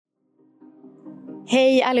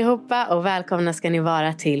Hej allihopa och välkomna ska ni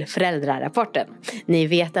vara till Föräldrarapporten. Ni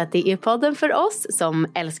vet att det är podden för oss som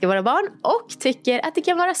älskar våra barn och tycker att det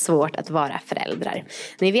kan vara svårt att vara föräldrar.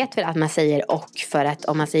 Ni vet väl att man säger och för att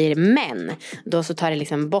om man säger men, då så tar det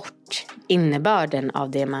liksom bort innebörden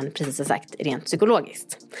av det man precis har sagt rent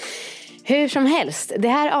psykologiskt. Hur som helst, det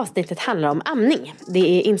här avsnittet handlar om amning. Det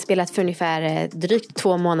är inspelat för ungefär drygt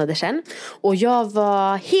 2 månader sedan. Och jag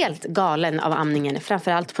var helt galen av amningen,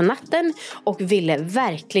 framförallt på natten. Och ville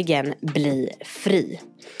verkligen bli fri.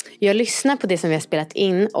 Jag lyssnar på det som vi har spelat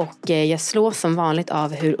in och jag slås som vanligt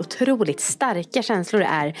av hur otroligt starka känslor det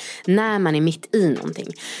är när man är mitt i någonting.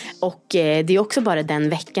 Och det är också bara den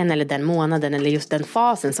veckan eller den månaden eller just den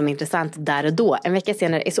fasen som är intressant där och då. En vecka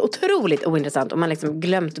senare är så otroligt ointressant och man liksom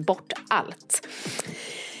glömt bort allt.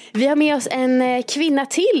 Vi har med oss en kvinna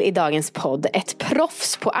till i dagens podd, ett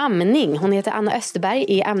proffs på amning. Hon heter Anna Österberg,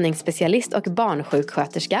 är amningsspecialist och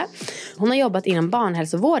barnsjuksköterska. Hon har jobbat inom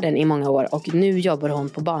barnhälsovården i många år och nu jobbar hon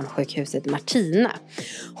på barnsjukhuset Martina.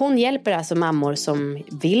 Hon hjälper alltså mammor som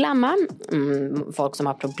vill amma, folk som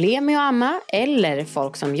har problem med att amma eller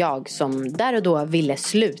folk som jag som där och då ville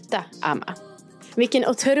sluta amma. Vilken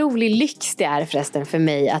otrolig lyx det är förresten för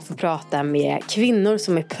mig att få prata med kvinnor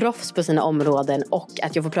som är proffs på sina områden och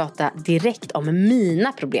att jag får prata direkt om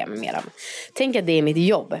mina problem med dem. Tänk att det är mitt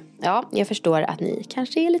jobb. Ja, jag förstår att ni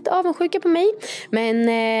kanske är lite avundsjuka på mig. Men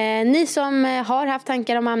ni som har haft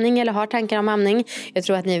tankar om amning eller har tankar om amning, jag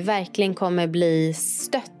tror att ni verkligen kommer bli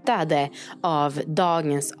stöttade av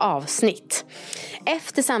dagens avsnitt.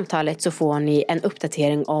 Efter samtalet så får ni en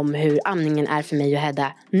uppdatering om hur amningen är för mig och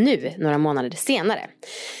Hedda nu, några månader senare.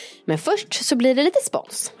 Men först så blir det lite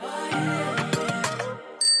spons.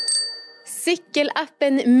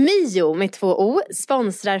 Cykelappen Mio med 2 O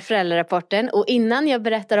sponsrar Föräldrarapporten och innan jag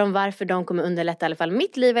berättar om varför de kommer underlätta i alla fall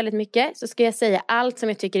mitt liv väldigt mycket så ska jag säga allt som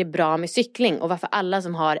jag tycker är bra med cykling och varför alla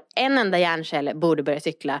som har en enda hjärncell borde börja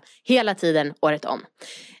cykla hela tiden året om.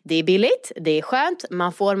 Det är billigt, det är skönt,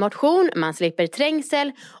 man får motion, man slipper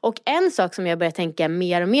trängsel och en sak som jag börjar tänka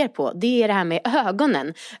mer och mer på det är det här med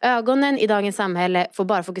ögonen. Ögonen i dagens samhälle får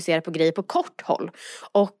bara fokusera på grejer på kort håll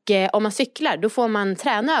och om man cyklar då får man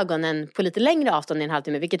träna ögonen på lite längre avstånd i en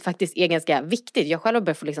halvtimme vilket faktiskt är ganska viktigt. Jag själv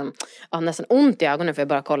börjar få nästan ont i ögonen för jag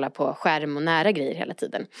bara kolla på skärm och nära grejer hela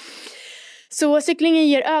tiden. Så cyklingen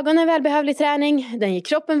ger ögonen välbehövlig träning, den ger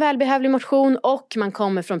kroppen välbehövlig motion och man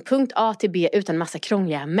kommer från punkt A till B utan massa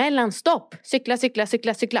krångliga mellanstopp. Cykla, cykla,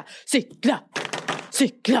 cykla, cykla, cykla,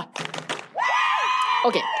 cykla.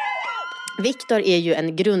 Okej. Viktor är ju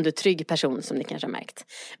en grundtrygg person som ni kanske har märkt.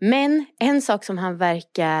 Men en sak som han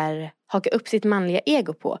verkar haka upp sitt manliga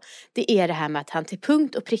ego på, det är det här med att han till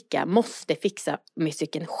punkt och pricka måste fixa med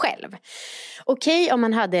cykeln själv. Okej, om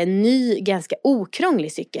han hade en ny, ganska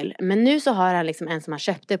okrånglig cykel, men nu så har han liksom en som han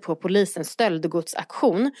köpte på polisens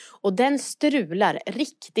stöldgodsaktion och den strular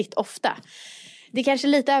riktigt ofta. Det är kanske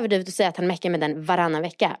lite överdrivet att säga att han mäckar med den varannan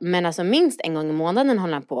vecka. Men alltså minst en gång i månaden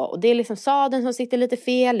håller han på. Och det är liksom sadeln som sitter lite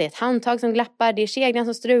fel. Det är ett handtag som glappar. Det är kedjan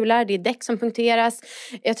som strular. Det är däck som punkteras.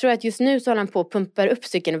 Jag tror att just nu så håller han på och pumpar upp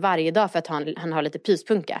cykeln varje dag för att han har lite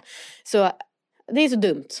pyspunka. Så det är så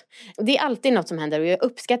dumt. Det är alltid något som händer. Och jag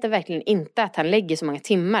uppskattar verkligen inte att han lägger så många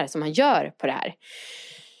timmar som han gör på det här.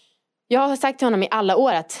 Jag har sagt till honom i alla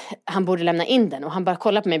år att han borde lämna in den. Och han bara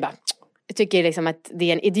kollar på mig och bara... Jag tycker liksom att det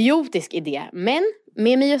är en idiotisk idé. Men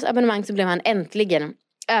med Mios abonnemang så blev han äntligen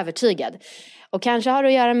övertygad. Och kanske har det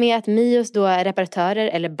att göra med att Mios då reparatörer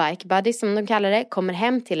eller bike buddies som de kallar det kommer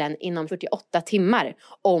hem till en inom 48 timmar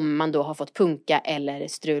om man då har fått punka eller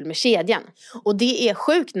strul med kedjan. Och det är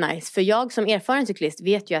sjukt nice för jag som erfaren cyklist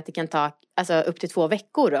vet ju att det kan ta upp till 2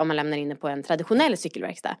 veckor om man lämnar in det på en traditionell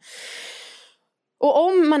cykelverkstad. Och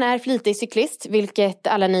om man är flitig cyklist, vilket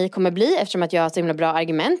alla ni kommer bli eftersom att jag har så himla bra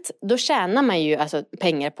argument, då tjänar man ju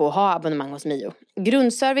pengar på att ha abonnemang hos Mio.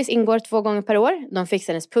 Grundservice ingår 2 gånger per år. De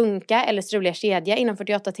fixar ens punka eller struliga kedja inom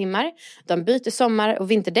 48 timmar. De byter sommar-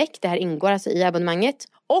 och vinterdäck. Det här ingår alltså i abonnemanget.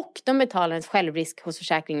 Och de betalar ens självrisk hos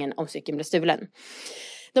försäkringen om cykeln blir stulen.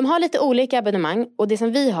 De har lite olika abonnemang och det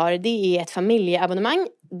som vi har det är ett familjeabonnemang.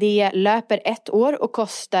 Det löper 1 år och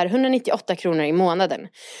kostar 198 kronor i månaden.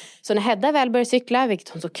 Så när Hedda väl börjar cykla, vilket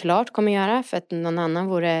hon såklart kommer göra för att någon annan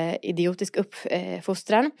vore idiotisk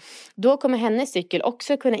uppfostran, då kommer hennes cykel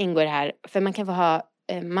också kunna ingå i det här.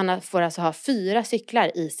 För man får alltså ha 4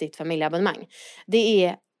 cyklar i sitt familjeabonnemang. Det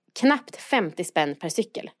är knappt 50 spänn per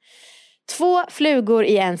cykel. 2 flugor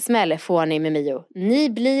i en smäll får ni med Mio. Ni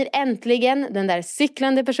blir äntligen den där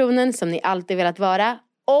cyklande personen som ni alltid velat vara.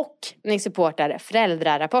 Och ni supportar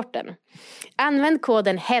Föräldrarapporten. Använd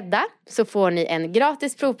koden HEDDA så får ni en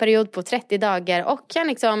gratis provperiod på 30 dagar och kan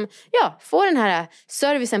liksom, få den här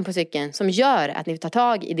servicen på cykeln som gör att ni tar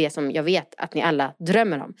tag i det som jag vet att ni alla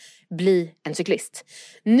drömmer om. Bli en cyklist.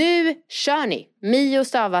 Nu kör ni! Mio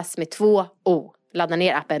stavas med 2 O. Ladda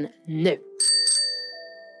ner appen nu.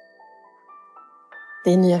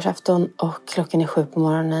 Det är nyårsafton och klockan är 7 på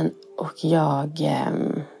morgonen och jag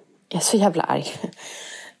är så jävla arg.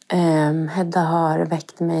 Hedda har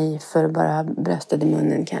väckt mig för bara bröstet i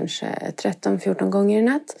munnen kanske 13-14 gånger i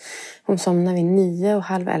natt. Hon somnade vid 9 och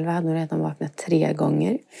 10:30 hade hon redan vaknat 3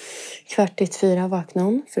 gånger. 3:45 vaknade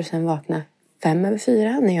hon för att sen vakna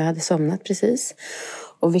 5:04 när jag hade somnat precis.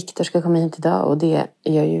 Och Viktor ska komma hit idag och det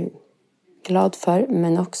är jag ju glad för.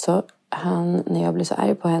 Men också när jag blir så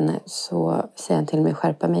arg på henne så säger han till mig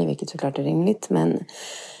skärpa mig, vilket såklart är rimligt. Men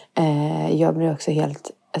jag blir också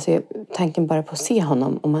helt... Alltså tanken bara på att se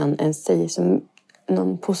honom, om han ens säger som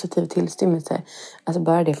någon positiv tillstymmelse. Alltså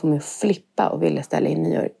bara det får mig att flippa och vilja ställa in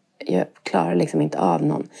nyår. Jag klarar liksom inte av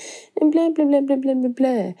någon.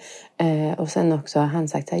 Blä. Och sen också har han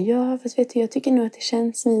sagt så här, ja fast vet du, jag tycker nog att det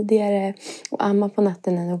känns smidigare att amma på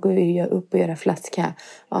natten än att gå upp och göra flaska.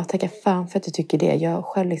 Ja, tacka fan för att du tycker det. Jag har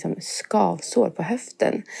själv liksom skavsår på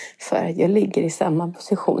höften för att jag ligger i samma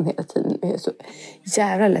position hela tiden. Jag är så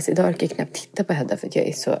jävla less. Idag orkar jag knappt titta på Hedda för att jag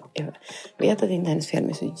vet att det inte är hennes fel,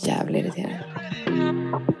 men jag är så jävla irriterad.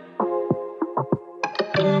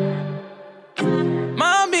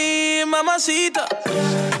 Mamacita,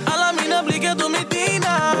 alla mina blickar de är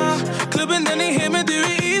dina. Klubben den är hem men du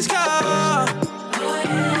är iskall.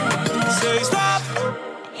 Säg stopp.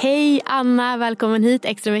 Hej Anna, välkommen hit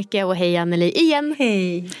extra mycket och hej Anneli igen.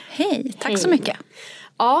 Hej, tack så mycket.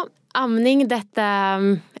 Ja, amning, detta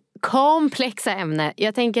komplexa ämne.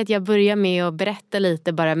 Jag tänker att jag börjar med att berätta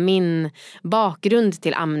lite bara min bakgrund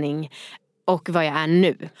till amning. Och vad jag är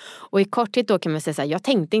nu. Och i korthet då kan man säga så här, jag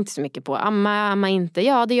tänkte inte så mycket på amma inte.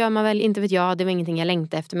 Ja, det gör man väl, inte vet jag. Det var ingenting jag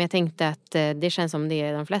längtade efter. Men jag tänkte att det känns som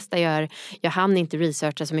det de flesta gör. Jag hann inte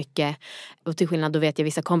researcha så mycket. Och till skillnad då vet jag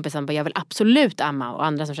vissa kompisar bara, jag vill absolut amma. Och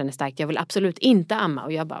andra som känner starkt, jag vill absolut inte amma.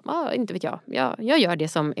 Och jag bara, inte vet jag. Jag gör det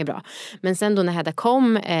som är bra. Men sen då när Hedda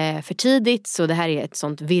kom för tidigt, så det här är ett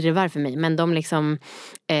sånt virvar för mig. Men de liksom,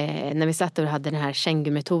 när vi satt och hade den här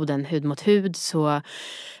kängumetoden hud mot hud, så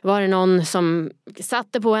var det någon som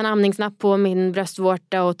satte på en amningsnapp på min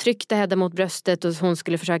bröstvårta och tryckte Hedda mot bröstet och hon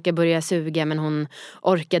skulle försöka börja suga men hon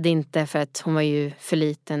orkade inte för att hon var ju för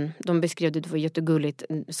liten. De beskrev det var jättegulligt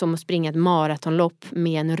som att springa ett maratonlopp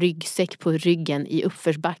med en ryggsäck på ryggen i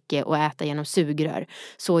uppförsbacke och äta genom sugrör.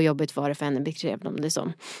 Så jobbigt var det för henne, beskrev de det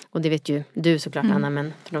som. Och det vet ju du såklart Anna,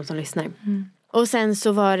 men för de som lyssnar. Och sen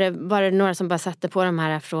så var det några som bara satte på de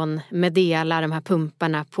här från Medela, de här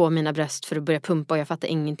pumparna på mina bröst för att börja pumpa och jag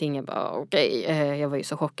fattade ingenting. Jag bara okej. Jag var ju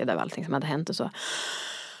så chockad av allting som hade hänt och så.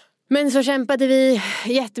 Men så kämpade vi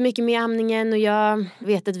jättemycket med amningen och jag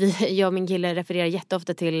vet att jag och min kille refererar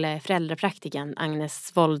jätteofta till föräldrapraktiken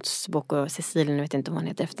Agnes Wolds bok och Cecilia, nu vet jag inte om hon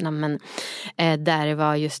heter efternamn, men där det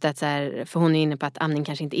var just att så här, för hon är inne på att amning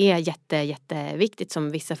kanske inte är jätteviktigt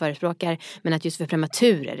som vissa förespråkar, men att just för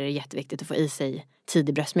prematurer är det jätteviktigt att få i sig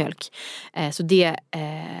tidig bröstmjölk. Så det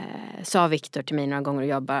sa Viktor till mig några gånger och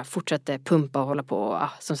jag bara fortsatte pumpa och hålla på och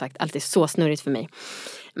som sagt, alltid så snurrigt för mig.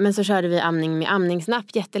 Men så körde vi amning med amningsnapp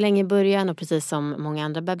jättelänge i början och precis som många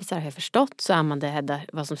andra bebisar har jag förstått så ammade Hedda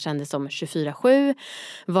vad som kändes som 24/7.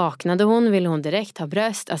 Vaknade hon, ville hon direkt ha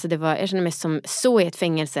bröst. Alltså jag kände mig som så i ett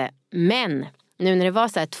fängelse. Men nu när det var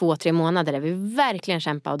så här 2-3 månader där vi verkligen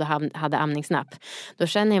kämpade och då hade amningsnapp, då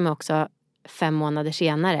känner jag mig också 5 månader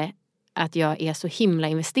senare att jag är så himla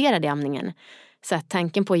investerad i amningen. Så att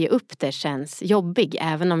tanken på att ge upp det känns jobbig.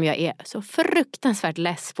 Även om jag är så fruktansvärt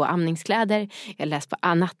less på amningskläder. Jag är less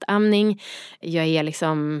på nattamning. Jag är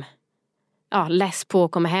liksom less på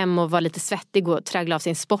att komma hem och vara lite svettig och traggla av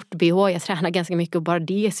sin sport-BH. Jag tränar ganska mycket och bara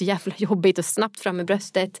det är så jävla jobbigt och snabbt fram med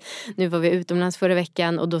bröstet. Nu var vi utomlands förra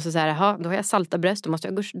veckan och då då har jag salta bröst. Då måste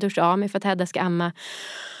jag duscha av mig för att Hedda ska amma.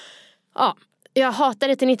 Ja, jag hatar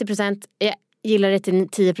det till 90%. Jag gillar det till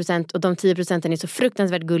 10% och de 10% är så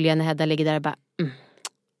fruktansvärt gulliga när Hedda ligger där och bara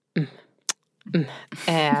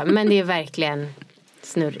men det är verkligen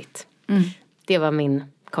snurrigt. Det var min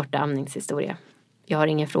korta amningshistoria. Jag har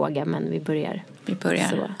ingen fråga men vi börjar.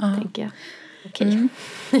 Så tänker jag. Okej.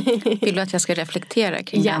 Vill du att jag ska reflektera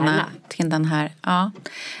kring den här? Ja.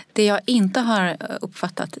 Det jag inte har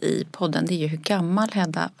uppfattat i podden, det är ju hur gammal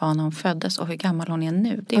Hedda var när hon föddes och hur gammal hon är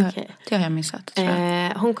nu. Det har jag missat, tror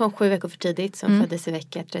jag. Hon kom 7 veckor för tidigt, så hon föddes i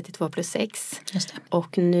vecka 32+6. Just det.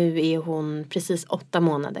 Och nu är hon precis 8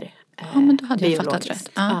 månader. Ja, men då hade jag fattat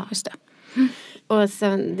rätt. Ja, just det. Och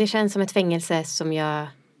så, det känns som ett fängelse som jag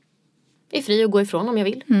är fri att gå ifrån om jag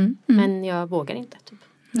vill. Men jag vågar inte. Typ.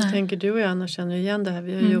 Jag tänker du och jag, Anna, känner igen det här.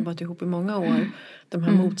 Vi har jobbat ihop i många år. De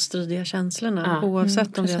här motstridiga känslorna.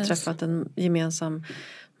 Oavsett om vi har träffat en gemensam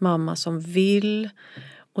mamma som vill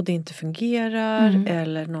och det inte fungerar.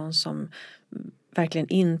 Eller någon som verkligen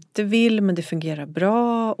inte vill men det fungerar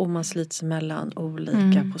bra. Och man slits mellan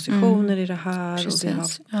olika positioner i det här. Och vi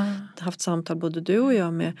har haft samtal både du och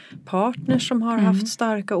jag med partners som har haft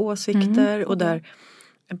starka åsikter. Och där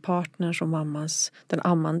en partners och mammans, den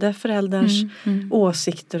ammande förälderns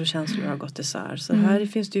åsikter och känslor har gått isär. Så här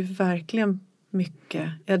finns det ju verkligen mycket,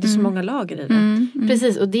 det är så många lager i det.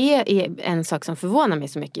 Precis, och det är en sak som förvånar mig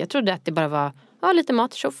så mycket. Jag trodde att det bara var lite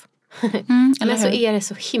mat, tjoff. Men så är det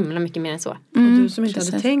så himla mycket mer än så. Och du som inte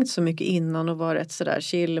hade tänkt så mycket innan och var rätt sådär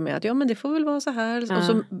chill med att men det får väl vara så här. Och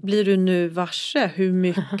så blir du nu varse hur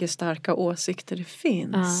mycket starka åsikter det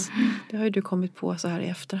finns. Det har ju du kommit på så här i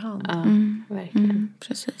efterhand. Verkligen.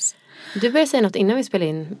 Precis. Du började säga något innan vi spelade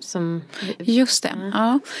in som... Just det,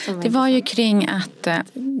 det var ju kring att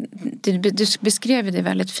du beskrev det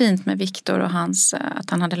väldigt fint med Viktor och hans, att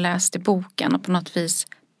han hade läst i boken och på något vis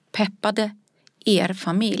peppade er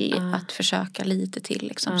familj att försöka lite till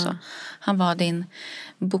liksom så. Han var din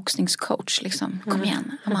boxningscoach liksom. Kom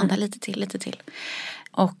igen, Amanda, lite till.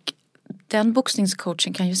 Och den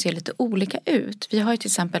boxningscoachen kan ju se lite olika ut. Vi har ju till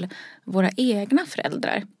exempel våra egna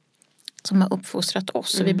föräldrar som har uppfostrat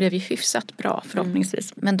oss och vi blev ju hyfsat bra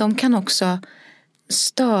förhoppningsvis. Men de kan också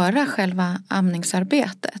störa själva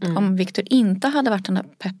amningsarbetet. Om Viktor inte hade varit den där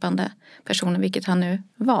peppande personen, vilket han nu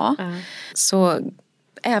var, så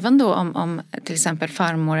även då om till exempel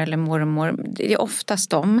farmor eller mormor, det är oftast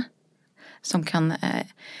de som kan,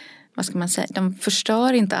 vad ska man säga, de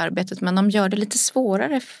förstör inte arbetet men de gör det lite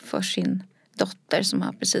svårare för sin dotter som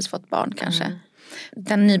har precis fått barn kanske.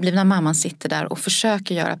 Den nyblivna mamman sitter där och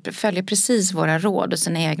försöker följa precis våra råd och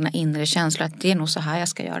sina egna inre känslor att det är nog så här jag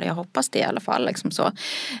ska göra, jag hoppas det i alla fall liksom så.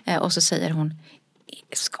 Och så säger hon,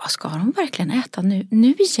 ska de verkligen äta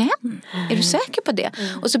nu igen? Är du säker på det?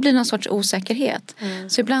 Och så blir det någon sorts osäkerhet.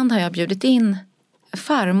 Så ibland har jag bjudit in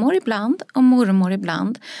farmor ibland och mormor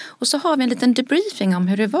ibland. Och så har vi en liten debriefing om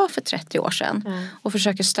hur det var för 30 år sedan. Och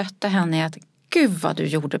försöker stötta henne i att gud vad du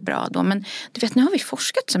gjorde bra då. Men du vet, nu har vi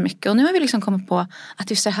forskat så mycket. Och nu har vi liksom kommit på att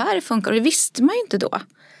det är så här det funkar. Och det visste man ju inte då.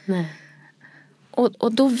 Nej.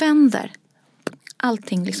 Och då vänder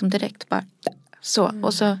allting liksom direkt bara så.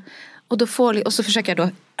 Och så försöker jag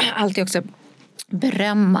då alltid också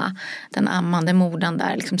berömma den ammande modern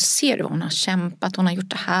där. Liksom, ser du, hon har kämpat, hon har gjort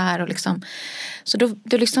det här. Och liksom, så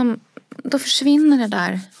då försvinner det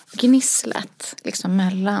där gnisslet liksom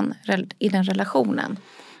i den relationen.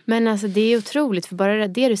 Men alltså det är otroligt, för bara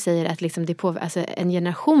det du säger att liksom det är alltså en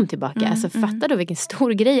generation tillbaka. Alltså fatta då vilken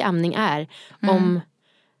stor grej amning är om...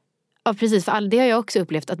 Ja, precis. För det har jag också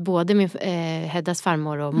upplevt att både min Heddas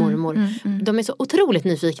farmor och mormor de är så otroligt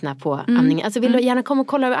nyfikna på amningen. Alltså vill gärna komma och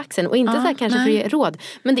kolla över axeln och inte så här kanske för att ge råd.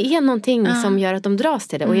 Men det är någonting som gör att de dras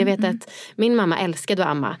till det. Och jag vet att min mamma älskade att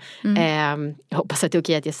amma. Jag hoppas att det är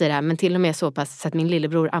okej att jag säger det här. Men till och med så pass så att min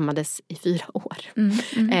lillebror ammades i 4 år.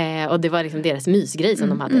 Och det var liksom deras mysgrej som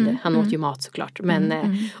de hade. Han åt ju mat såklart. Men,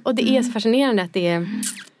 och det är så fascinerande att det är...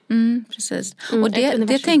 Precis. Och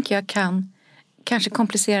det tänker jag kanske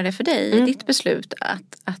komplicerar det för dig i ditt beslut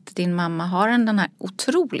att din mamma har den här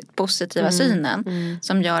otroligt positiva synen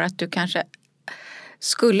som gör att du kanske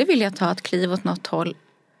skulle vilja ta ett kliv åt något håll,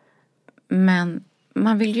 men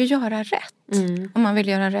man vill ju göra rätt och man vill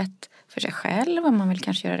göra rätt för sig själv och man vill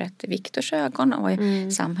kanske göra rätt i Viktors ögon och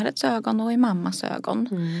i samhällets ögon och i mammas ögon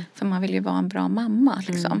för man vill ju vara en bra mamma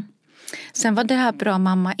liksom. Sen vad det här bra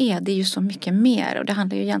mamma är, det är ju så mycket mer och det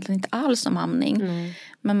handlar ju egentligen inte alls om amning.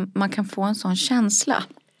 Men man kan få en sån känsla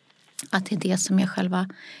att det är det som är själva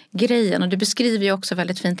grejen. Och du beskriver ju också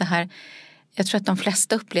väldigt fint det här, jag tror att de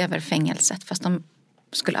flesta upplever fängelset fast de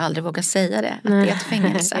skulle aldrig våga säga det, att det är ett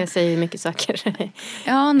fängelse. Jag säger mycket saker.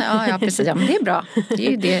 Ja, precis. Ja, men det är bra. Det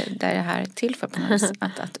är ju det där det här till för på något sätt,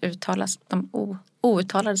 att uttalas de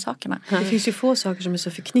outtalade sakerna. Det finns ju få saker som är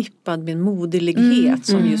så förknippad med moderlighet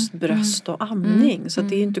som just bröst och amning. Så att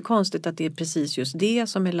det är inte konstigt att det är precis just det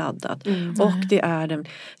som är laddat. Och det är den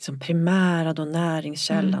liksom primära då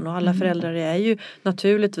näringskällan. Och alla föräldrar är ju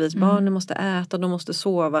naturligtvis, barnen måste äta, de måste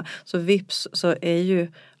sova. Så vips så är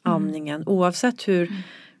ju amningen, oavsett hur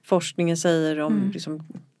forskningen säger om liksom,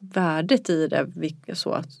 värdet i det,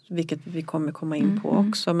 vilket vi kommer komma in på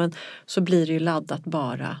också. Men så blir det ju laddat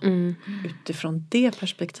bara utifrån det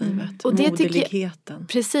perspektivet. Och det moderligheten. Jag,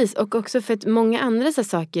 precis, och också för att många andra så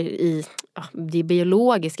saker i det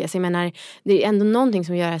biologiska. Så jag menar, det är ändå någonting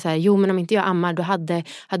som gör så här, jo men om inte jag ammar då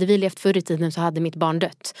hade vi levt förr i tiden så hade mitt barn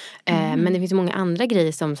dött. Men det finns många andra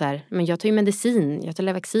grejer som så här, men jag tar ju medicin, jag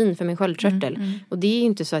tar vaccin för min sköldkörtel. Och det är ju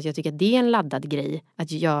inte så att jag tycker att det är en laddad grej,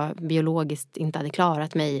 att jag biologiskt inte hade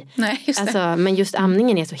klarat mig. Nej, just det. Alltså, men just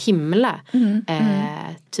amningen är så himla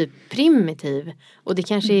typ primitiv. Och det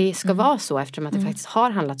kanske ska vara så eftersom att det faktiskt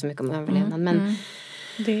har handlat så mycket om överlevnad. Men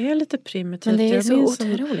det är lite primitivt. Men det är så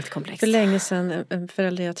otroligt komplext. För länge sedan en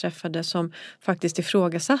förälder jag träffade som faktiskt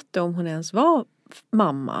ifrågasatte om hon ens var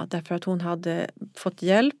mamma. Därför att hon hade fått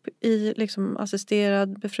hjälp i liksom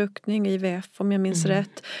assisterad befruktning, IVF om jag minns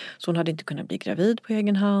rätt. Så hon hade inte kunnat bli gravid på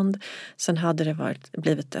egen hand. Sen hade det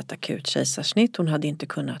blivit ett akut kejsarsnitt. Hon hade inte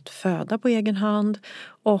kunnat föda på egen hand.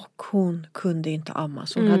 Och hon kunde inte amma.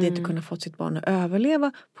 Så hon hade inte kunnat få sitt barn att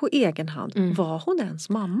överleva på egen hand. Var hon ens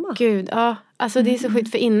mamma? Gud, ja. Alltså det är så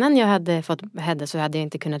sjukt. För innan jag hade fått Hedda så hade jag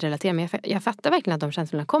inte kunnat relatera. Men jag fattar verkligen att de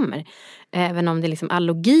känslorna kommer. Även om det liksom all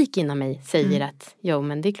logik inom mig säger att jo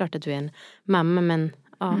men det är klart att du är en mamma. Men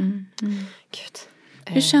ja, Gud.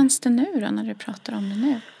 Hur känns det nu då när du pratar om det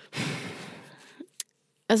nu?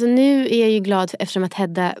 Alltså nu är jag ju glad eftersom att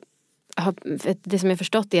Hedda det som jag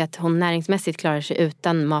förstått är att hon näringsmässigt klarar sig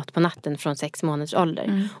utan mat på natten från 6 månaders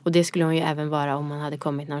ålder. Och det skulle hon ju även vara om hon hade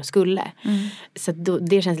kommit när hon skulle. Så då,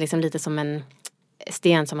 det känns liksom lite som en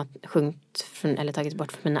sten som har sjunkit eller tagits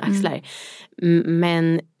bort från mina axlar.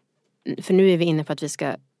 Men för nu är vi inne på att vi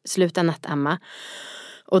ska sluta nattamma.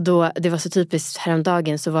 Och då, det var så typiskt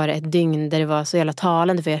häromdagen så var det ett dygn där det var så jävla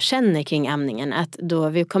talande för jag känner kring amningen. Att då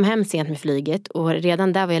vi kom hem sent med flyget och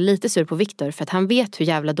redan där var jag lite sur på Viktor för att han vet hur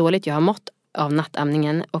jävla dåligt jag har mått av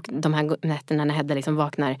nattamningen. Och de här nätterna när Hedda liksom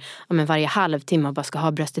vaknar varje halvtimme och bara ska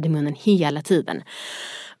ha bröstet i munnen hela tiden.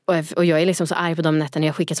 Och jag är liksom så arg på de nätterna.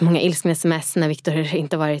 Jag skickar så många ilskna sms när Viktor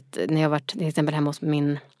inte varit, när jag varit till exempel hemma hos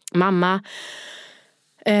min mamma.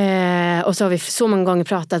 Och så har vi så många gånger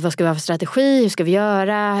pratat, vad ska vi ha för strategi, hur ska vi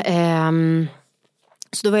göra,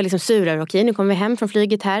 så då var jag liksom sur över, okej nu kommer vi hem från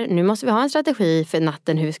flyget här, nu måste vi ha en strategi för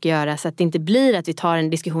natten hur vi ska göra så att det inte blir att vi tar en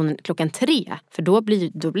diskussion 3:00, för då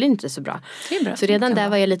blir det inte så bra. Så redan där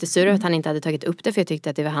var jag lite sur över att han inte hade tagit upp det, för jag tyckte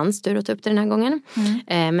att det var hans tur att ta upp det den här gången.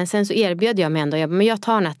 Men sen så erbjöd jag mig ändå, men jag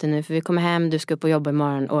tar natten nu för vi kommer hem, du ska upp och jobba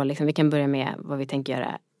imorgon och liksom, vi kan börja med vad vi tänker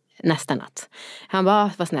göra nästa natt. Han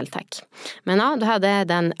bara, var snäll tack. Men ja, då hade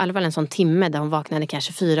den i alla fall en sån timme där hon vaknade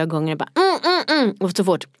kanske 4 gånger och bara och så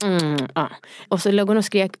fort och så låg hon och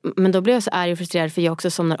skrek, men då blev jag så arg och frustrerad för jag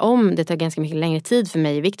också somnar om. Det tar ganska mycket längre tid för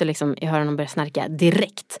mig. Viktor liksom, jag hör honom börja snarka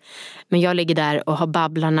direkt. Men jag ligger där och har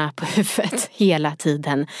babblarna på huvudet hela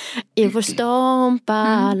tiden. Jag får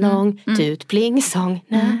stompa lång tutplingsång.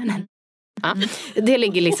 Ja, det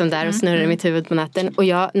ligger liksom där och snurrar i mitt huvud på natten. Och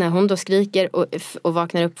jag, när hon då skriker och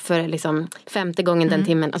vaknar upp för liksom 5:e gången den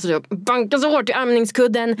timmen, alltså jag bankar så hårt i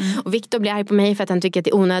amningskudden. Och Viktor blir arg på mig för att han tycker att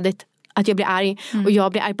det är onödigt att jag blir arg. Och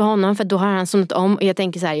jag blir arg på honom för att då har han somnat om. Och jag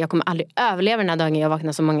tänker så här, jag kommer aldrig överleva den här dagen jag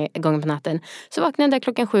vaknar så många gånger på natten. Så vaknar jag där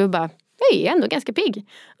 7:00 och bara, jag är ändå ganska pigg.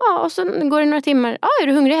 Ja, och så går det några timmar. Ja, är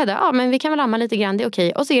du hungrig Hedda? Ja, men vi kan väl amma lite grann, det är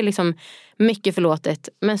okej. Och så är det liksom mycket förlåtet.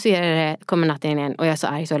 Men så är det, kommer natten igen och jag är så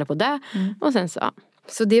arg så jag håller på att dö. Och sen så, ja.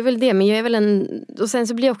 Så det är väl det, men jag är väl och sen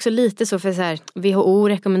så blir jag också lite så för så här, WHO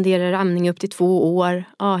rekommenderar amning upp till 2 år.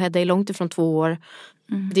 Ja, Hedda är långt ifrån 2 år.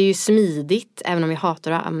 Det är ju smidigt, även om jag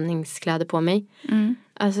hatar att ha amningskläder på mig.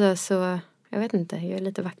 Alltså så, jag vet inte, jag är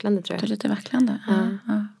lite vacklande tror jag. Du är lite vacklande,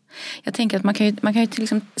 ja. Jag tänker att man kan ju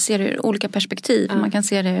liksom se det ur olika perspektiv. Man kan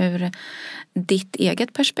se det ur ditt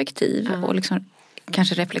eget perspektiv och liksom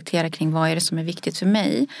kanske reflektera kring vad är det som är viktigt för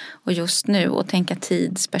mig och just nu och tänka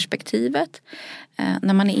tidsperspektivet.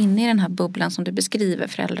 När man är inne i den här bubblan som du beskriver,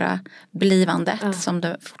 föräldrablivandet som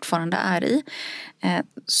du fortfarande är i,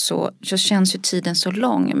 så känns ju tiden så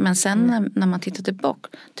lång. Men sen när man tittar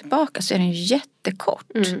tillbaka så är den ju jättekort.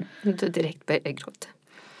 Du direkt börjar gråta.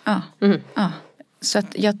 Ja. Så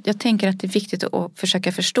att jag tänker att det är viktigt att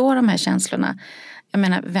försöka förstå de här känslorna. Jag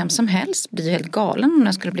menar, vem som helst blir helt galen om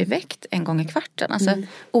jag skulle bli väckt en gång i kvarten. Alltså,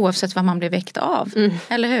 oavsett vad man blir väckt av.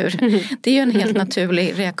 Eller hur? Det är ju en helt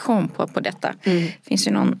naturlig reaktion på detta. Det finns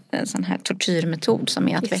ju någon sån här tortyrmetod som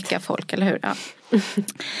är att väcka folk, eller hur? Ja.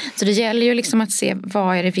 Så det gäller ju liksom att se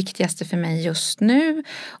vad är det viktigaste för mig just nu.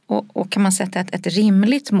 Och kan man sätta ett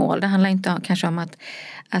rimligt mål. Det handlar inte kanske om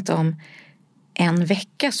att om en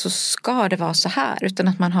vecka så ska det vara så här, utan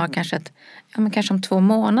att man har kanske kanske om 2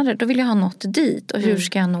 månader, då vill jag ha nått dit och hur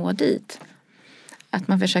ska jag nå dit? Att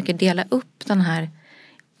man försöker dela upp den här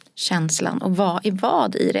känslan och vad är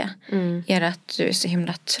vad i det? Är det att du är så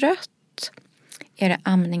himla trött? Är det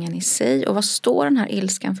amningen i sig? Och vad står den här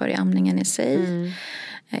ilskan för i amningen i sig?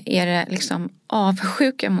 Är det liksom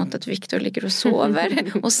avsjuka mot att Viktor ligger och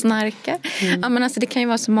sover och snarkar? Ja, men alltså det kan ju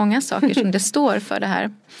vara så många saker som det står för det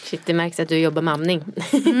här. Shit, det märks att du jobbar med amning.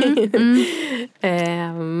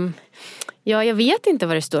 Ja, jag vet inte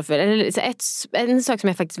vad det står för. En sak som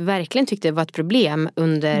jag faktiskt verkligen tyckte var ett problem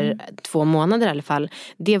under 2 månader i alla fall.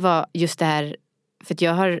 Det var just det här, för att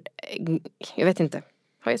jag vet inte.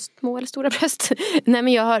 Har jag små eller stora bröst? Nej,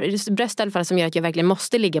 men jag har bröst i alla fall som gör att jag verkligen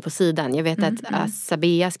måste ligga på sidan. Jag vet att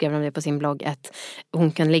Sabea skrev om det på sin blogg att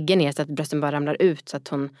hon kan ligga ner så att brösten bara ramlar ut så att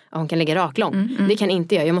hon kan ligga raklång. Det kan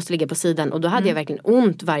inte jag måste ligga på sidan. Och då hade jag verkligen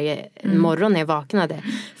ont varje morgon när jag vaknade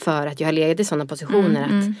för att jag har legat i sådana positioner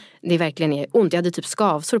att det verkligen är ont. Jag hade typ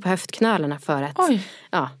skavsår på höftknölarna för att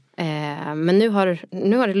men nu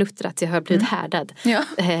har det luttrat, jag har blivit härdad. Ja,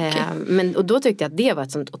 okay. Och då tyckte jag att det var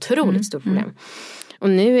ett sånt otroligt stort problem. Och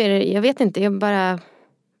nu är det, jag vet inte, jag är bara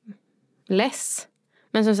less.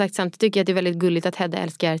 Men som sagt, samtidigt tycker jag att det är väldigt gulligt att Hedda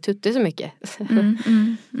älskar Tutte så mycket.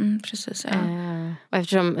 Precis, ja. Och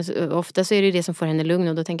eftersom ofta så är det som får henne lugn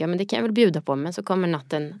och då tänker jag, men det kan jag väl bjuda på. Men så kommer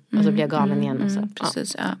natten och så blir jag galen igen. Och så.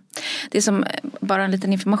 Precis, ja. Det som bara en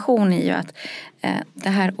liten information är ju att det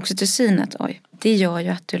här oxytocinet, det gör ju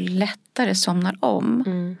att du lättare somnar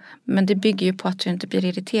om. Men det bygger ju på att du inte blir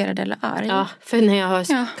irriterad eller arg. Ja, för när jag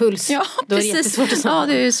har puls, då är det jättesvårt att somna. Ja,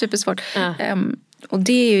 det är ju supersvårt. Ja. Och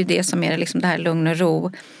det är ju det som är liksom det här lugn och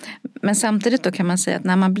ro. Men samtidigt då kan man säga att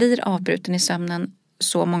när man blir avbruten i sömnen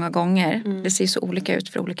så många gånger, det ser så olika ut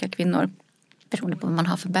för olika kvinnor, beroende på vad man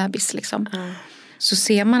har för bebis liksom. Så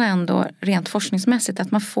ser man ändå rent forskningsmässigt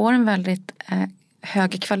att man får en väldigt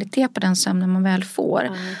hög kvalitet på den sömnen man väl får.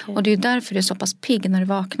 Okay. Och det är ju därför du är så pass pigg när du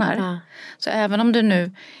vaknar. Så även om du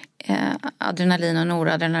nu adrenalin och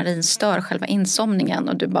noradrenalin stör själva insomningen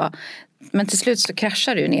och du bara, men till slut så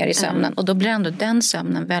kraschar du ner i sömnen och då blir ändå den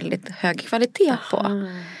sömnen väldigt hög kvalitet på.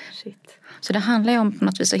 Så det handlar ju om på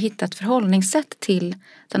något vis att hitta ett förhållningssätt till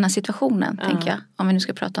den här situationen, tänker jag. Om vi nu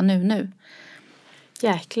ska prata nu.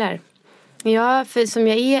 Jäklar. Ja, för som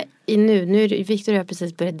jag är i nu är Viktor och jag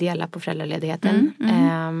precis börjat dela på föräldraledigheten.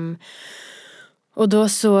 Och då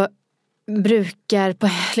så brukar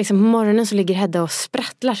på morgonen så ligger Hedda och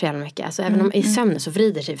sprattlar så jävla mycket. Alltså även om i sömnen så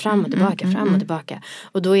vrider sig fram och tillbaka.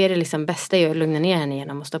 Och då är det liksom bästa att lugna ner henne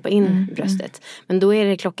genom att stoppa in bröstet. Men då är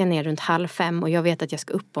det klockan ner runt 4:30 och jag vet att jag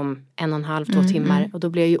ska upp om 1,5-2 timmar. Och då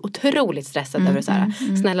blir jag ju otroligt stressad över så här.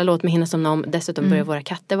 Snälla låt mig hinna somna om. Dessutom börjar våra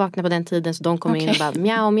katter vakna på den tiden så de kommer in och bara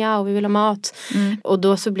mjau, vi vill ha mat. Och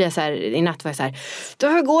då så blir jag så här, i natt var jag så här, det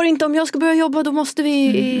här går inte, om jag ska börja jobba då måste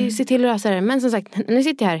vi se till att lösa det. Men som sagt, nu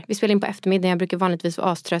sitter jag här, vi spelar in på eftermiddagen, jag brukar vanligtvis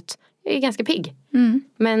vara astrött. Jag är ganska pigg.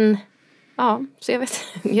 Men ja, så jag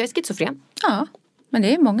är schizofren. Ja, men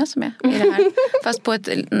det är många som är i det här. Fast på ett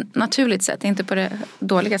naturligt sätt, inte på det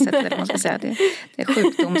dåliga sättet, eller man ska säga. Det är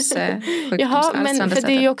sjukdoms Jaha, men för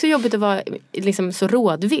det är ju också jobbigt att vara liksom så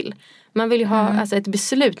rådvill. Man vill ju ha alltså, ett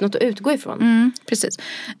beslut, något att utgå ifrån. Precis.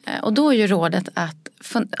 Och då är ju rådet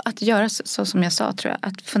att göra så som jag sa, tror jag.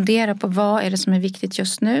 Att fundera på vad är det som är viktigt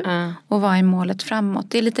just nu och vad är målet framåt.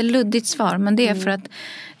 Det är lite luddigt svar, men det är för att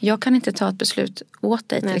jag kan inte ta ett beslut åt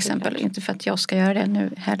dig till exempel. Inte för att jag ska göra det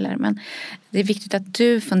nu heller, men det är viktigt att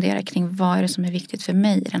du funderar kring vad är det som är viktigt för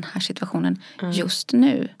mig i den här situationen just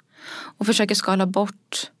nu. Och försöker skala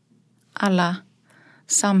bort alla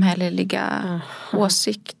samhälleliga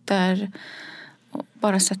åsikter och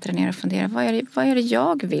bara sätta dig ner och fundera, vad är det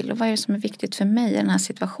jag vill och vad är det som är viktigt för mig i den här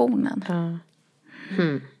situationen.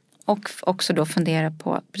 Och också då fundera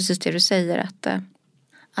på precis det du säger,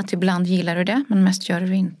 att ibland gillar du det men mest gör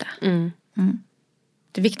du inte.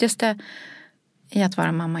 Det viktigaste i att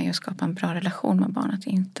vara mamma är att skapa en bra relation med barnet,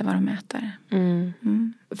 inte vara mätare.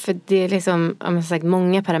 För det är liksom, om jag sagt,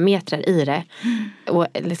 många parametrar i det. Och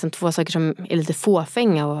liksom 2 saker som är lite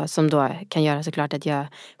fåfänga och som då kan göra såklart att jag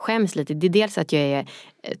skäms lite. Det är dels att jag är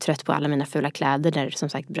trött på alla mina fula kläder där som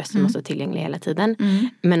sagt brösten måste vara tillgängliga hela tiden.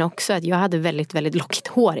 Men också att jag hade väldigt, väldigt lockigt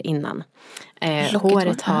hår innan.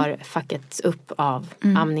 Håret har fuckats upp av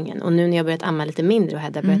amningen. Och nu när jag börjat amma lite mindre och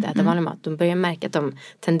hade börjat äta vanlig mat, då börjar jag märka att de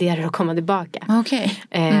tenderar att komma tillbaka.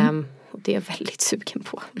 Och det är jag väldigt sugen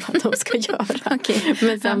på att de ska göra.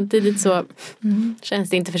 Men samtidigt så känns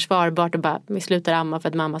det inte försvarbart att bara vi slutar amma för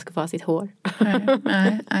att mamma ska få ha sitt hår.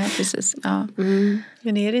 Nej, precis. Ja.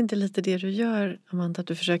 Men är det inte lite det du gör, Amanda, att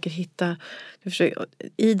du försöker hitta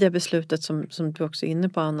i det beslutet som du också är inne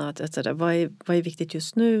på, Anna, att vad är viktigt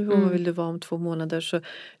just nu och vad vill du vara om 2 månader, så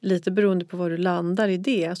lite beroende på var du landar i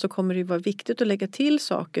det, så kommer det ju vara viktigt att lägga till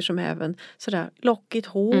saker som även sådär lockigt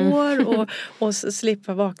hår och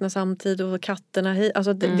slippa vakna samtidigt och katterna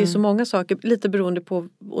alltså det är så många saker, lite beroende på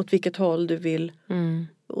åt vilket håll du vill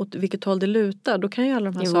åt vilket håll det lutar, då kan ju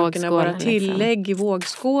alla de här sakerna vara tillägg i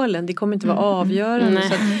vågskålen. Det kommer inte vara avgörande.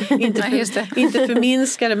 Så att inte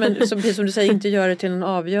förminska det, men precis som du säger, inte göra det till en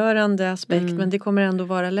avgörande aspekt. Men det kommer ändå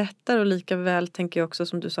vara lättare, och lika väl tänker jag också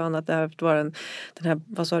som du sa, Anna, att det här var den här,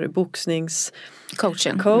 vad sa du,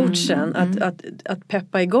 boxningscoachen. Att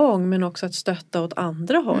peppa igång, men också att stötta åt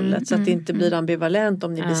andra hållet. Så att det inte blir ambivalent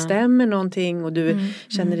om ni bestämmer någonting och du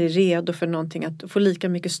känner dig redo för någonting, att få lika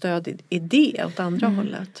mycket stöd i det åt andra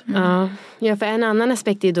hållet. Ja, för en annan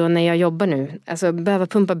aspekt är då när jag jobbar nu, alltså behöva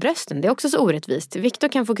pumpa brösten, det är också så orättvist. Viktor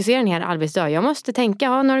kan fokusera en hel arbetsdag. Jag måste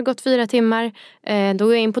tänka, nu har det gått 4 timmar, då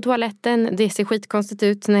går jag in på toaletten, det ser skitkonstigt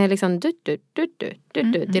ut när jag liksom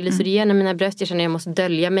det lyser igenom mina bröst, jag känner att jag måste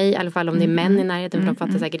dölja mig, i alla fall om det är män i närheten, för de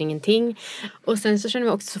fattar säkert ingenting. Och sen så känner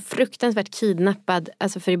jag mig också så fruktansvärt kidnappad,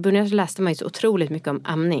 alltså för i början så läste man ju så otroligt mycket om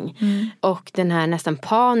amning, och den här nästan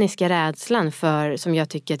paniska rädslan för, som jag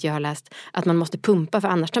tycker att jag har läst, att man måste pumpa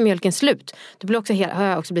för annars tar mjölken slut. Det blir också har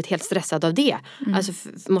jag också blivit helt stressad av det. Alltså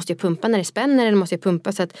måste jag pumpa när det spänner, eller måste jag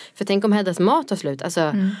pumpa så att, för tänk om Heddas mat tar slut,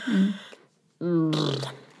 alltså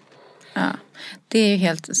Ja, det är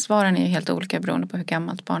ju svaren är ju helt olika beroende på hur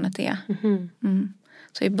gammalt barnet är.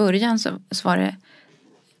 Så i början så var det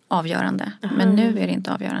avgörande, men nu är det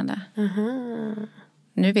inte avgörande.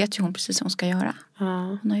 Nu vet ju hon precis vad hon ska göra.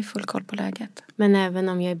 Hon har ju full koll på läget. Men även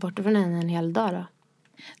om jag är borta från henne en hel dag då?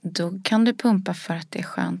 Då kan du pumpa för att det är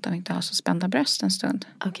skönt att inte ha så spända bröst en stund.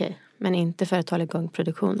 Okej, men inte för att hålla igång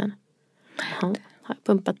produktionen? Har jag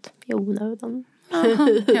pumpat i onödan?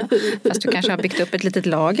 Ja. Fast du kanske har byggt upp ett litet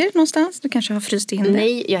lager någonstans. Du kanske har fryst in det.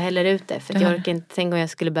 Nej, jag häller ut det. För jag orkar inte tänka om jag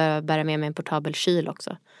skulle bära med mig en portabel kyl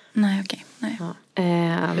också. Nej, okej. Nej.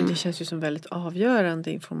 Men det känns ju som väldigt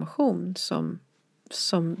avgörande information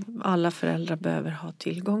som alla föräldrar behöver ha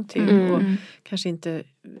tillgång till. Och kanske inte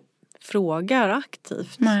frågar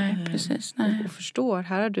aktivt. Nej, precis. Nej. Och förstår.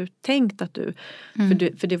 Här har du tänkt att du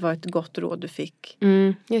för det var ett gott råd du fick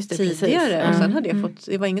just det, tidigare. Och sen hade jag fått,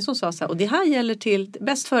 det var ingen som sa så här, och det här gäller till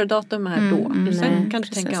bäst före datum här då. Sen kan du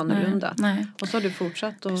tänka annorlunda. Nej. Och så har du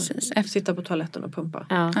fortsatt att sitta på toaletten och pumpa.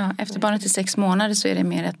 Ja, efter barnet är 6 månader så är det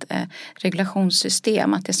mer ett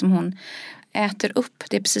regulationssystem. Att det som hon äter upp,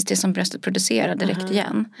 det är precis det som bröstet producerar direkt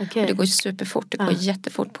igen. Okay. Och det går superfort, det går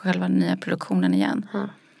jättefort på själva nya produktionen igen.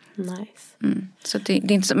 Nice. Så det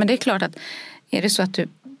är inte så, men det är klart att är det så att du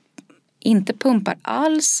inte pumpar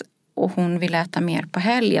alls och hon vill äta mer på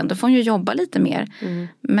helgen, då får hon ju jobba lite mer.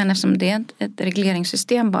 Men eftersom det är ett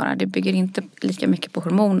regleringssystem bara, det bygger inte lika mycket på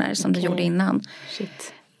hormoner som det gjorde innan.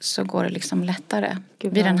 Så går det liksom lättare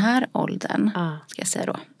vid den här åldern, ska jag säga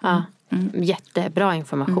då. Jättebra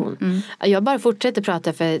information. Jag bara fortsätter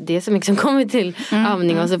prata, för det är så mycket som kommer till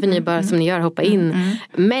amning, och så får ni bara som ni gör hoppa in.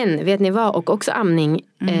 Men vet ni vad, och också amning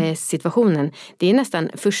situationen, det är nästan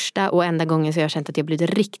första och enda gången så jag har känt att jag blivit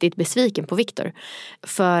riktigt besviken på Viktor.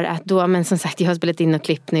 För att då, men som sagt, jag har spelat in ett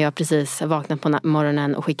klipp när jag precis vaknat på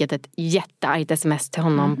morgonen och skickat ett jätteargt sms till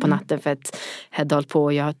honom på natten för att Hedda hållit på,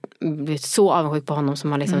 och jag har blivit så avundsjuk på honom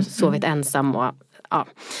som har liksom sovit ensam och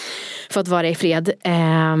fått vara i fred.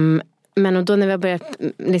 Men och då när vi har börjat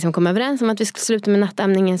liksom komma överens om att vi ska sluta med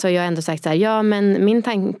nattamningen, så har jag ändå sagt så här, men min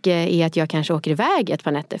tanke är att jag kanske åker iväg ett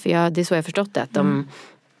par nätter, för det är så jag har förstått det, att om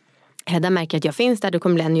Hedda märker att jag finns där, då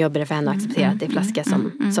kommer det bli ännu jobbigare för henne att acceptera att det är flaska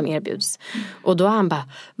som erbjuds. Och då har han bara,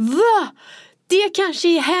 va? Det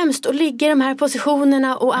kanske är hemskt att ligga i de här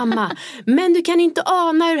positionerna och amma. Men du kan inte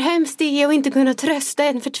ana hur hemskt det är att inte kunna trösta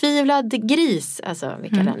en förtvivlad gris. Alltså, vi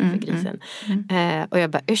kallar den för grisen. Och jag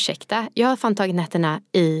bara, ursäkta, jag har fan tagit nätterna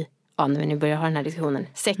i, när vi nu börjar ha den här diskussionen,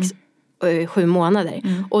 6-7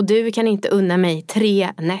 månader. Och du kan inte unna mig 3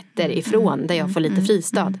 nätter ifrån där jag får lite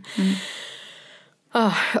fristad.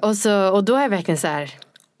 Och då är jag verkligen så här,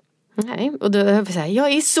 nej. Och då är jag så här,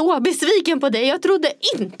 jag är så besviken på dig. Jag trodde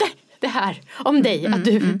inte det här om dig, att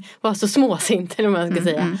du var så småsint, eller vad man ska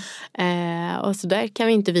säga. Och så där kan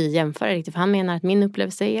vi inte jämföra riktigt, för han menar att min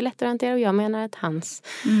upplevelse är lättare att hantera, och jag menar att hans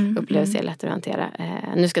upplevelse är lättare att hantera.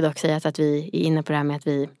 Nu ska dock sägas att vi är inne på det här med att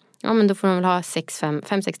vi, men då får hon väl ha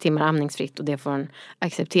 5-6 timmar amningsfritt, och det får hon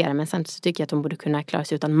acceptera. Men samtidigt så tycker jag att hon borde kunna klara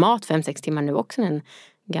sig utan mat 5-6 timmar nu också, den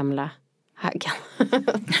gamla Haggan.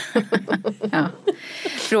 Ja.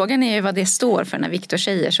 Frågan är ju vad det står för när Viktor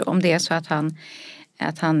säger så. Om det är så att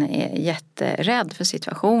han är jätterädd för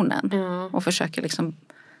situationen och försöker liksom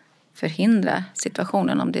förhindra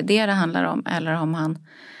situationen, om det är det handlar om, eller om han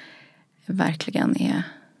verkligen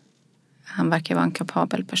han verkar vara en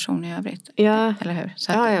kapabel person i övrigt. Ja. Eller hur?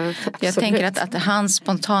 Så jag tänker att hans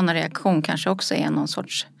spontana reaktion kanske också är någon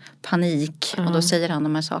sorts panik. Och då säger han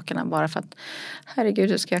de här sakerna bara för att herregud,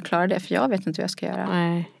 hur ska jag klara det? För jag vet inte hur jag ska göra.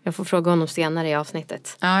 Nej, jag får fråga honom senare i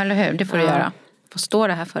avsnittet. Ja, eller hur? Det får du göra. Vad står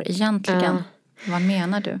det här för egentligen? Vad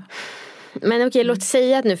menar du? Men okej, låt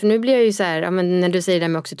säga att nu, för nu blir jag ju så här, när du säger det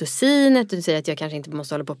med oxytocinet, du säger att jag kanske inte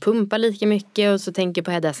måste hålla på och pumpa lika mycket och så tänker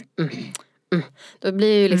på Heddas, då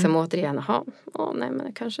blir jag ju liksom återigen, nej men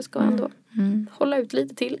jag kanske ska ändå hålla ut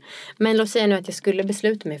lite till. Men låt säga nu att jag skulle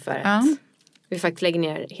besluta mig för att vi faktiskt lägger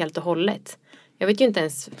ner helt och hållet. Jag vet ju inte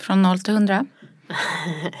ens. Från 0 till 100?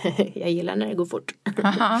 Jag gillar när det går fort.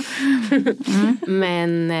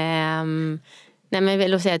 Men nej,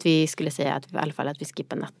 men låt säga att vi skulle säga att i alla fall att vi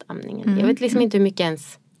skippar nattamningen. Jag vet liksom inte hur mycket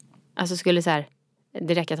ens, alltså skulle så här,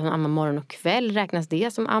 det räcker att hon ammar morgon och kväll, räknas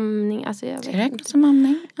det som amning? Alltså jag vet det räknas som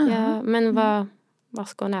amning. Ja, men vad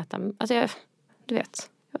ska hon äta? Alltså du vet,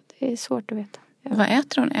 det är svårt att veta. Vad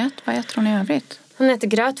äter hon? Vad äter hon i övrigt? Hon äter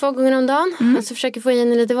gröt 2 gånger om dagen. Och så försöker få i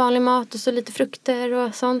henne lite vanlig mat och så lite frukter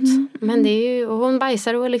och sånt. Men det är ju, och hon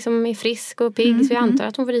bajsar och liksom är frisk och pigg. Så jag antar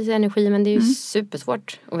att hon får i sig energi, men det är ju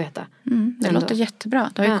supersvårt att veta. Det låter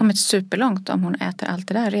jättebra. Det har ju kommit superlångt om hon äter allt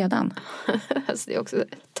det där redan. Alltså det är också,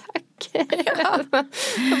 tack.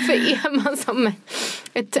 Varför är man som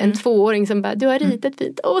en 2-åring som bara, du har ritat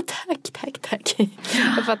fint. Tack.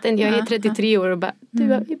 Jag fattar inte, jag är 33 år och bara,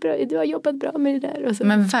 du har jobbat bra med det där. Och så.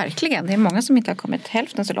 Men verkligen, det är många som inte har kommit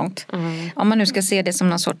hälften så långt. Om man nu ska se det som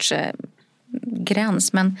någon sorts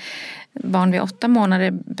gräns. Men barn vid 8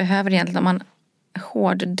 månader behöver egentligen, om man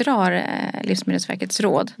hårddrar Livsmedelsverkets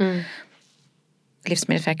råd.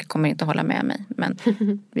 Livsmedelsverket kommer inte att hålla med mig, men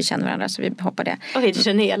vi känner varandra så vi hoppar det. Okej, du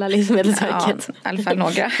känner hela Livsmedelsverket. Ja, i alla fall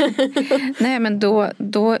några. Nej, men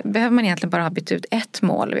då behöver man egentligen bara ha bytt ut 1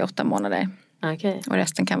 mål vid 8 månader. Okay. Och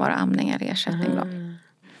resten kan vara amning eller ersättning då.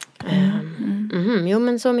 Jo,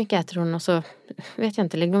 men så mycket äter hon och så vet jag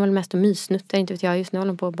inte, ligger hon väl mest och mysnuttar, inte vet jag. Just nu håller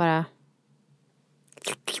hon på bara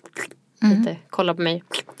lite, kolla på mig.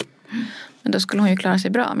 Men då skulle hon ju klara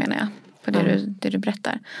sig bra, menar jag. På det du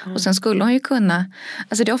berättar. Och sen skulle hon ju kunna,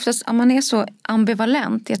 alltså det är oftast, om man är så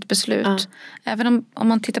ambivalent i ett beslut, även om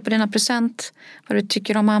man tittar på dina procent, vad du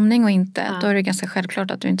tycker om amning och inte, då är det ganska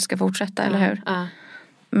självklart att du inte ska fortsätta, eller hur?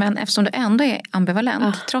 Men eftersom du ändå är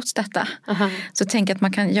ambivalent trots detta, så tänker jag att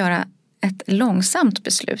man kan göra ett långsamt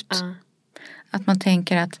beslut. Att man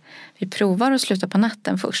tänker att vi provar att sluta på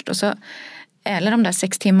natten först, och så, eller de där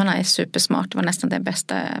 6 timmarna är supersmart. Det var nästan det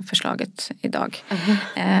bästa förslaget idag.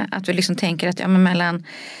 Att vi liksom tänker att men mellan,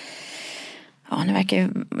 nu verkar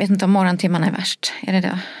jag vet inte om morgontimmarna är värst. Är det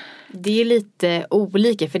då? Det är lite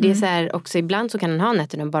olika, för det är så här också, ibland så kan hon ha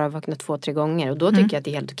nätterna bara vakna 2-3 gånger och då tycker jag att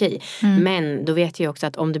det är helt okej. Men då vet jag också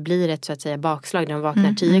att om det blir ett så att säga bakslag när hon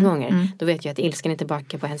vaknar 10 gånger, då vet jag att ilskan är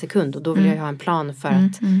tillbaka på en sekund och då vill jag ha en plan för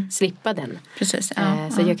att slippa den. Precis.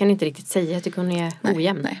 Så jag kan inte riktigt säga att hon är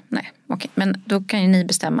ojämn. Nej. Okej. Men då kan ju ni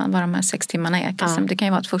bestämma vad de här 6 timmarna är. Det kan ju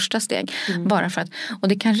vara ett första steg. Bara för att, och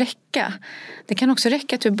det kan räcka. Det kan också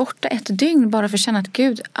räcka att du är borta 1 dygn bara för att känna att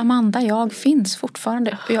Gud, Amanda, jag finns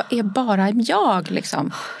fortfarande. Jag är bara jag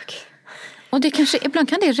liksom. Och det kanske, ibland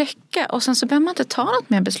kan det räcka. Och sen så behöver man inte ta något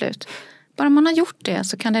mer beslut. Bara man har gjort det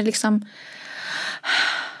så kan det liksom,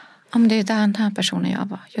 om det är den här personen jag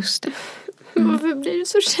var, just det. Varför blir du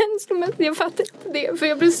så känslomässig? Jag fattar inte det, för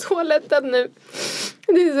jag blir så lättad nu.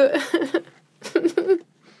 Det är så...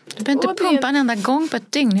 Du behöver inte pumpa en enda gång på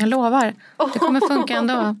ett dygn, jag lovar. Det kommer funka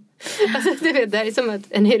ändå. Alltså, du vet, det här är som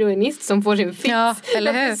en heroinist som får sin fix. Ja,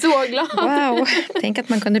 eller hur? Jag är så glad. Wow, tänk att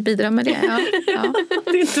man kunde bidra med det. Ja. Det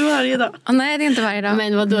är inte varje dag. Nej, det är inte varje dag.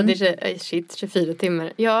 Men vadå, det är 24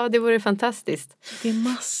 timmar. Ja, det vore fantastiskt. Det är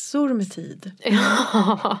massor med tid.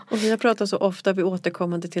 Ja. Och vi har pratat så ofta, vi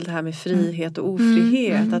återkommande till det här med frihet och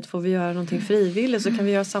ofrihet. Att får vi göra någonting frivilligt så kan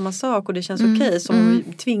vi göra samma sak och det känns okej, som om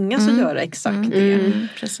vi tvingas att göra exakt det.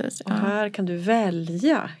 Precis, och här kan du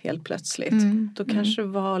välja helt plötsligt. Då kanske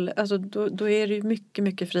alltså då är det ju mycket,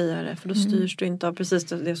 mycket friare. För då styrs du inte av precis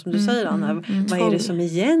det som du säger, Anna. Vad är det som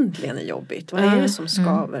egentligen är jobbigt? Vad är det som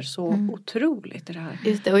skaver så otroligt i det här?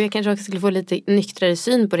 Just det, och jag kanske också skulle få lite nyktrare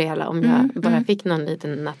syn på det hela om jag bara fick någon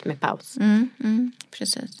liten natt med paus.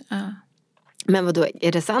 Precis, ja. Men vadå,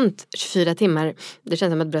 är det sant? 24 timmar, det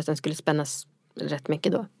känns som att brösten skulle spännas rätt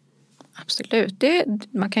mycket då. Absolut,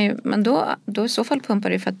 man kan ju, men då i så fall pumpar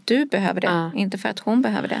du för att du behöver det, inte för att hon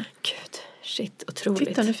behöver det. Gud, Shit, otroligt.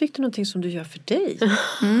 Titta, nu fick du någonting som du gör för dig.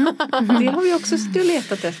 Det har vi också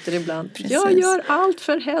letat efter ibland. Precis. Jag gör allt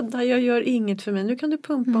för Hedda, jag gör inget för mig. Nu kan du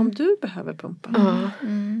pumpa om du behöver pumpa.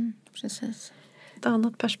 Precis. Ett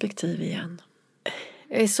annat perspektiv igen.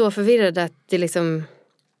 Jag är så förvirrad att det liksom...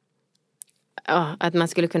 Ja, att man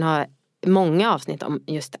skulle kunna ha många avsnitt om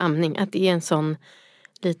just amning. Att det är en sån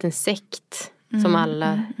liten sekt som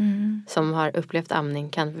alla som har upplevt amning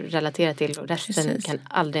kan relatera till. Och resten kan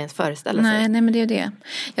aldrig ens föreställa sig. Nej, men det är det.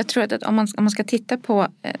 Jag tror att om man ska titta på...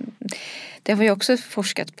 Det har vi också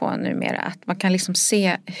forskat på numera. Att man kan liksom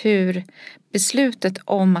se hur beslutet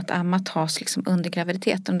om att amma tas liksom under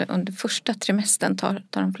graviditeten. Under första trimestern tar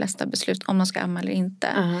de flesta beslut om man ska amma eller inte.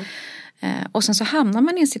 Och sen så hamnar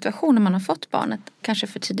man i en situation när man har fått barnet, kanske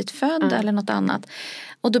för tidigt född eller något annat.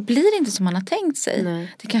 Och då blir det inte som man har tänkt sig.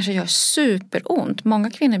 Nej. Det kanske gör superont. Många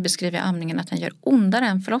kvinnor beskriver amningen att den gör ondare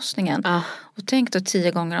än förlossningen. Och tänk då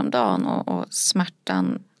 10 gånger om dagen och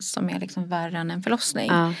smärtan som är liksom värre än en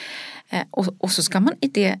förlossning. Och så ska man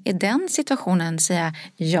i den situationen säga,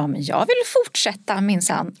 ja men jag vill fortsätta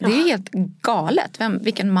minsann. Det är ju helt galet.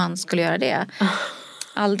 Vilken man skulle göra det?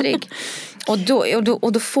 Aldrig.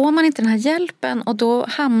 Och då får man inte den här hjälpen och då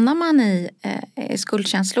hamnar man i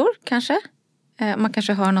skuldkänslor kanske. Man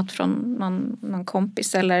kanske hör något från någon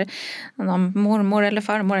kompis eller någon mormor eller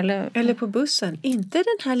farmor. Eller på bussen. Inte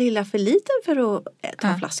den här lilla för liten för att ta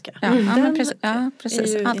en flaska.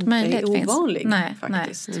 Precis. Är allt möjligt finns. Ovanlig, Nej,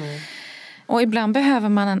 faktiskt. Nej. Och ibland behöver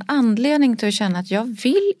man en anledning till att känna att jag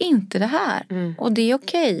vill inte det här. Och det är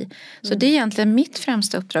okej. Så det är egentligen mitt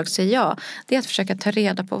främsta uppdrag, säger jag. Det är att försöka ta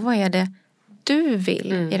reda på vad är det du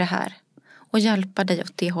vill i det här. Och hjälpa dig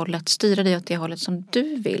åt det hållet. Styra dig åt det hållet som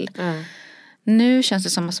du vill. Nu känns det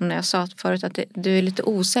som när jag sa förut att du är lite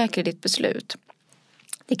osäker i ditt beslut.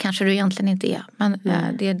 Det kanske du egentligen inte är. Men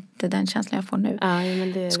det är den känslan jag får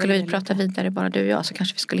nu. Skulle vi prata vidare bara du och jag så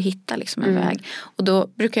kanske vi skulle hitta liksom en väg. Och då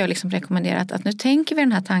brukar jag liksom rekommendera att nu tänker vi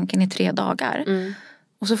den här tanken i 3 dagar.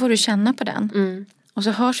 Och så får du känna på den. Och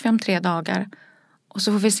så hörs vi om 3 dagar. Och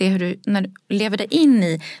så får vi se hur du, när du lever dig in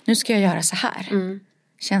i, nu ska jag göra så här.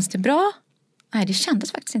 Känns det bra? Nej, det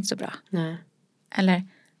kändes faktiskt inte så bra. Nej. Eller,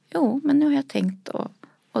 jo, men nu har jag tänkt.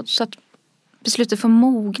 Och så att beslutet får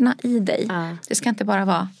mogna i dig. Det ska inte bara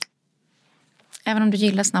vara, även om du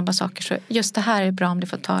gillar snabba saker, så just det här är bra om det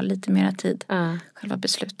får ta lite mer tid. Själva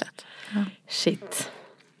beslutet. Shit.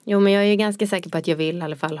 Jo, men jag är ganska säker på att jag vill i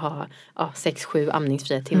alla fall ha 6-7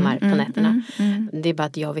 amningsfria timmar på nätterna. Det är bara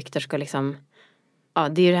att jag och Victor ska liksom... Ja,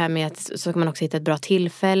 det är ju det här med att så kan man också hitta ett bra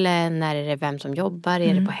tillfälle. När är det vem som jobbar?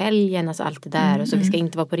 Är det på helgen? Alltså allt det där. Och så vi ska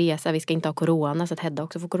inte vara på resa. Vi ska inte ha corona. Så att Hedda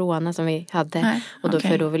också får corona som vi hade. Nej, och då,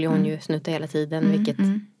 för då vill hon ju snutta hela tiden. Vilket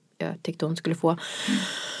jag tyckte hon skulle få.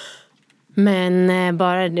 Men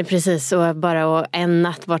bara precis och bara en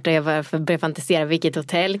natt borta jag började fantisera vilket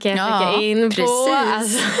hotell kan jag checka in på.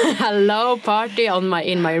 Alltså, hello party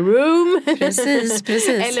in my room. Precis.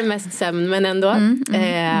 Eller mest sömn men ändå.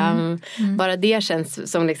 Bara det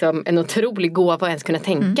känns som liksom en otrolig gåva att ens kunna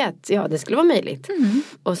tänka att det skulle vara möjligt.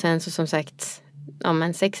 Och sen så som sagt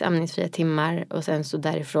 6 amningsfria timmar och sen så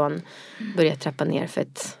därifrån börja trappa ner för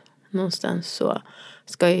att någonstans så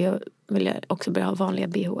ska jag vill jag också börja ha vanliga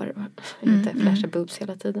BH:ar och inte flasha boobs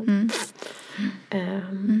hela tiden.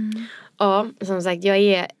 Ja, som sagt, jag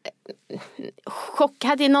är chock.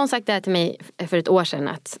 Hade någon sagt det här till mig för ett år sedan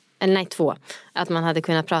eller nej 2, att man hade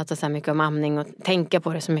kunnat prata så här mycket om amning och tänka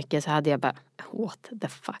på det så mycket, så hade jag bara, what the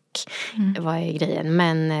fuck, vad är grejen?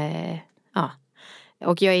 Men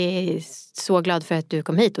och jag är så glad för att du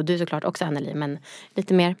kom hit och du såklart också Anneli, men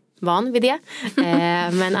lite mer van vid det.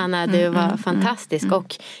 Men Anna, du var fantastisk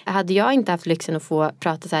och hade jag inte haft lyxen att få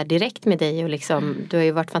prata så här direkt med dig och liksom, du har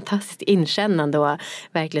ju varit fantastiskt inkännande och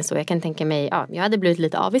verkligen så, jag kan tänka mig, jag hade blivit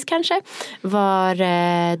lite avis kanske,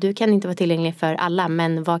 du kan inte vara tillgänglig för alla,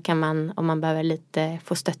 men vad kan man, om man behöver lite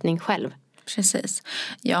få stöttning själv? Precis.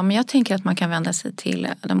 Ja, men jag tänker att man kan vända sig till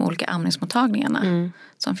de olika amningsmottagningarna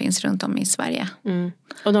som finns runt om i Sverige.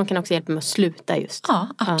 Och de kan också hjälpa med att sluta just. Ja,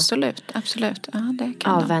 absolut. Ja, det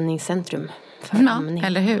kan avvänjningscentrum för amning.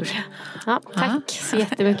 Eller hur? Ja, tack så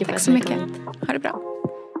jättemycket för tack så mycket. Ha det bra.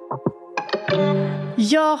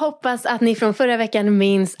 Jag hoppas att ni från förra veckan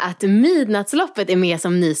minns att Midnattsloppet är med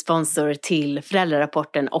som ny sponsor till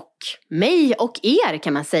Föräldrarapporten och mig och er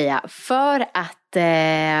kan man säga. För att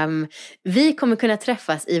vi kommer kunna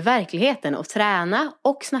träffas i verkligheten och träna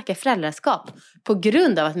och snacka föräldraskap på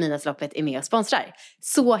grund av att Midnattsloppet är med och sponsrar.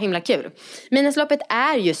 Så himla kul. Midnattsloppet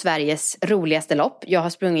är ju Sveriges roligaste lopp. Jag har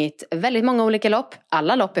sprungit väldigt många olika lopp.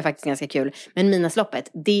 Alla lopp är faktiskt ganska kul. Men Midnattsloppet,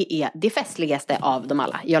 det är det festligaste av dem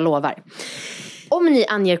alla. Jag lovar. Om ni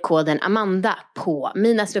anger koden Amanda på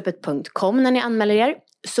mynasluppet.com när ni anmäler er,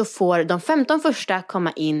 så får de 15 första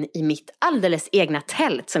komma in i mitt alldeles egna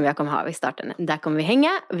tält som jag kommer ha vid starten. Där kommer vi hänga,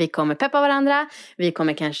 vi kommer peppa varandra, vi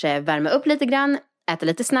kommer kanske värma upp lite grann, äta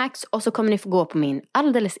lite snacks och så kommer ni få gå på min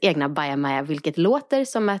alldeles egna bajamaja, vilket låter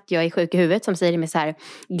som att jag är sjuk i huvudet som säger det med så här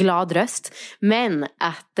glad röst. Men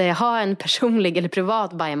att ha en personlig eller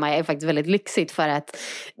privat bajamaja är faktiskt väldigt lyxigt, för att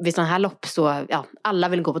vid sån här lopp så, alla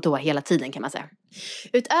vill gå på toa hela tiden kan man säga.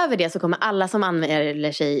 Utöver det så kommer alla som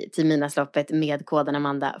anmäler sig till Midnattsloppet med koden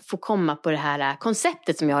Amanda få komma på det här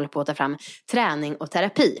konceptet som jag håller på att ta fram, träning och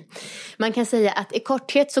terapi. Man kan säga att i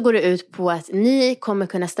korthet så går det ut på att ni kommer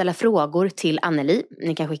kunna ställa frågor till Anneli.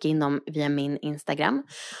 Ni kan skicka in dem via min Instagram.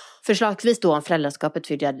 Förslagsvis då om föräldraskapet,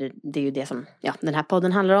 för det är ju det som den här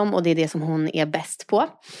podden handlar om och det är det som hon är bäst på.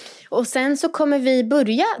 Och sen så kommer vi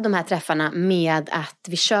börja de här träffarna med att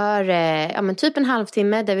vi kör typ en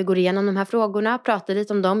halvtimme där vi går igenom de här frågorna, pratar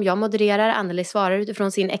lite om dem. Jag modererar, Anneli svarar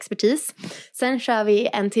utifrån sin expertis. Sen kör vi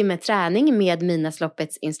en timme träning med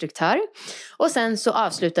Midnattsloppets instruktör. Och sen så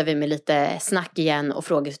avslutar vi med lite snack igen och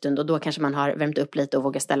frågestund, och då kanske man har värmt upp lite och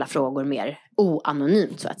vågar ställa frågor mer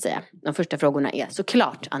oanonymt så att säga. De första frågorna är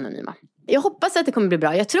såklart anonyma. Jag hoppas att det kommer bli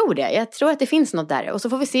bra, jag tror det. Jag tror att det finns något där. Och så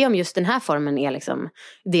får vi se om just den här formen är liksom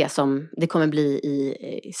det som det kommer bli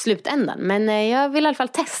i slutändan. Men jag vill i alla fall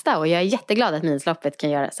testa, och jag är jätteglad att Midnattsloppet kan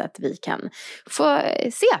göra så att vi kan få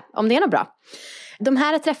se om det är något bra. De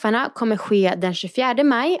här träffarna kommer ske den 24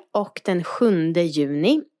 maj och den 7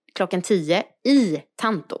 juni. Klockan 10 i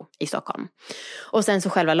Tanto i Stockholm. Och sen så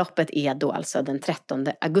själva loppet är då alltså den 13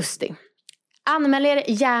 augusti. Anmäl er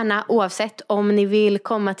gärna oavsett om ni vill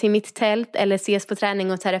komma till mitt tält eller ses på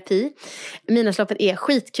träning och terapi. Midnattsloppet är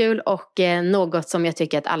skitkul och något som jag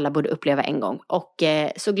tycker att alla borde uppleva en gång. Och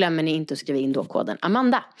så glömmer ni inte att skriva in då koden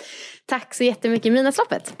Amanda. Tack så jättemycket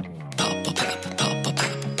Midnattsloppet.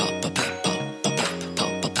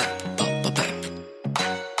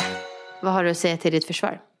 Vad har du att säga till ditt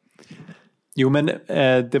försvar? Jo, men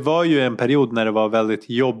det var ju en period när det var väldigt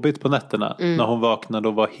jobbigt på nätterna. När hon vaknade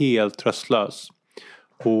och var helt tröstlös.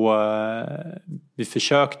 Och vi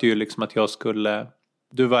försökte ju liksom att jag skulle...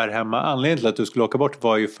 Du var här hemma. Anledningen till att du skulle åka bort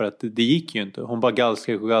var ju för att det gick ju inte. Hon bara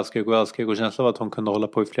gallskrek och känslan av att hon kunde hålla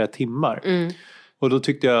på i flera timmar. Och då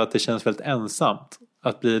tyckte jag att det känns väldigt ensamt.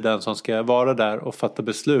 Att bli den som ska vara där och fatta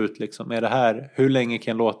beslut. Liksom. Är det här, hur länge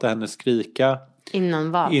kan jag låta henne skrika?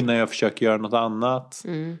 Innan jag försöker göra något annat.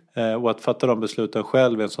 Och att fatta de besluten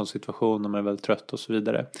själv i en sån situation när man är väldigt trött och så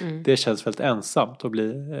vidare. Det känns väldigt ensamt att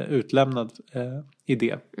bli utlämnad i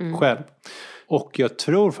det själv. Och jag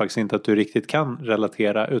tror faktiskt inte att du riktigt kan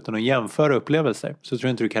relatera utan att jämföra upplevelser. Så tror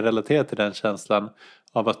jag inte du kan relatera till den känslan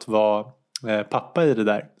av att vara pappa i det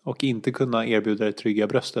där. Och inte kunna erbjuda det trygga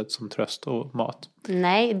bröstet som tröst och mat.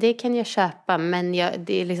 Nej, det kan jag köpa. Men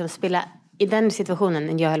det är liksom spela... I den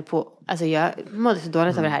situationen jag höll på, alltså jag mådde så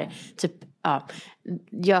dåligt över det här. Typ,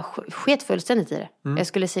 jag sket fullständigt i det.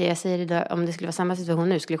 Jag säger idag, om det skulle vara samma situation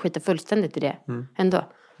nu, skulle jag skita fullständigt i det. Ändå.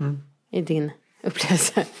 I din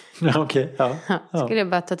upplevelse. Ja, okej. Ja. Skulle jag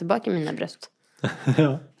bara ta tillbaka mina bröst.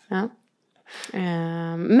 Ja.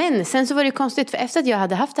 Men sen så var det konstigt, för efter att jag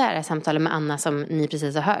hade haft det här samtalet med Anna som ni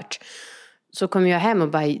precis har hört, så kom jag hem och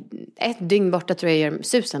bara ett dygn borta tror jag gör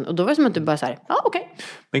susen. Och då var det som att du bara så här, okej.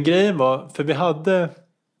 Men grejen var, för vi hade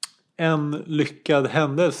en lyckad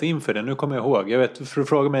händelse inför det. Nu kommer jag ihåg. Jag vet, för att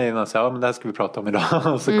fråga mig innan så men det här ska vi prata om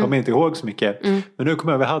idag. Så kommer jag inte ihåg så mycket. Men nu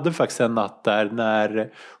kommer jag, vi hade faktiskt en natt där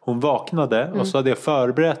när hon vaknade. Och så hade jag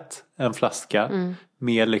förberett en flaska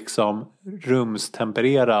med liksom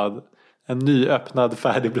rumstempererad, en nyöppnad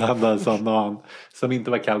färdigblandad sådan som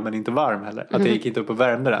inte var kall men inte varm heller. Att jag gick inte upp och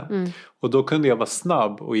värmde den. Och då kunde jag vara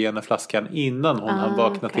snabb och ge henne flaskan innan hon hann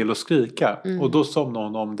vakna till och skrika. Och då somnade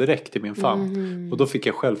hon om direkt i min famn. Och då fick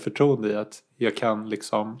jag självförtroende i att jag kan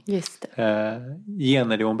liksom ge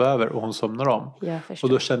henne det hon behöver och hon somnar om. Och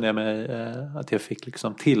då kände jag mig att jag fick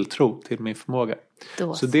liksom tilltro till min förmåga.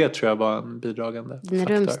 Så det tror jag var en bidragande faktor. Den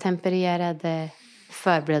rumstempererade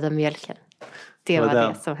förberedda mjölken. Det var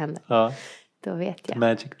det som hände. Ja. Då vet jag.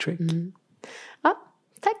 Magic trick. Ja,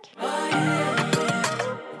 tack.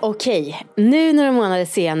 Okej, nu några månader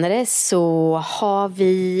senare så har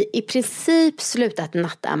vi i princip slutat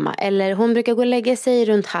nattamma. Eller hon brukar gå och lägga sig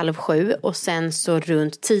runt 6:30 och sen så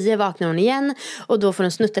runt 10 vaknar hon igen. Och då får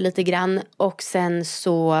hon snutta lite grann och sen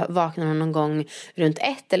så vaknar hon någon gång runt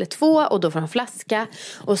 1 eller 2 och då får hon flaska.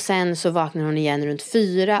 Och sen så vaknar hon igen runt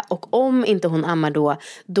 4 och om inte hon ammar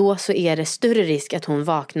då så är det större risk att hon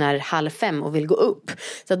vaknar 4:30 och vill gå upp.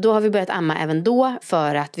 Så då har vi börjat amma även då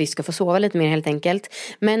för att vi ska få sova lite mer helt enkelt.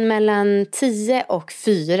 Men Men mellan 10 och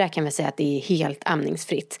 4 kan vi säga att det är helt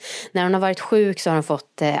amningsfritt. När hon har varit sjuk så har hon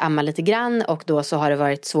fått amma lite grann och då så har det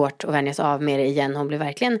varit svårt att vänja sig av med det igen. Hon blir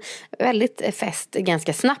verkligen väldigt fäst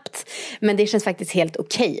ganska snabbt. Men det känns faktiskt helt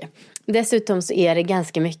okej. Dessutom så är det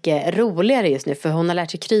ganska mycket roligare just nu för hon har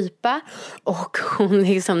lärt sig krypa och hon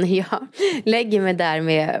liksom, när jag lägger mig där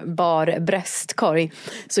med bar bröstkorg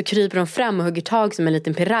så kryper hon fram och hugger tag som en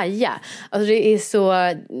liten piraya. Alltså det är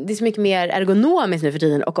så mycket mer ergonomiskt nu för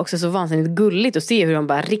tiden och också så vansinnigt gulligt att se hur hon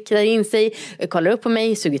bara riktar in sig, kollar upp på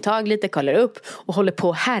mig, suger tag lite, kollar upp och håller på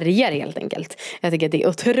och härjar helt enkelt. Jag tycker att det är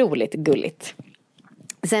otroligt gulligt.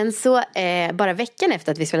 Sen så bara veckan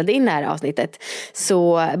efter att vi spelade in det här avsnittet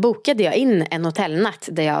så bokade jag in en hotellnatt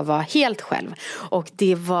där jag var helt själv. Och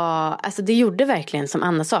det gjorde verkligen som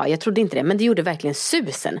Anna sa, jag trodde inte det, men det gjorde verkligen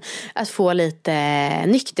susen att få lite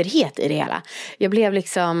nykterhet i det hela. Jag blev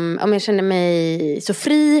liksom, jag kände mig så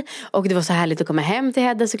fri och det var så härligt att komma hem till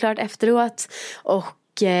Hedda såklart efteråt. Och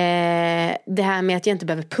det här med att jag inte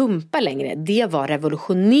behöver pumpa längre, det var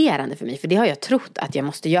revolutionerande för mig, för det har jag trott att jag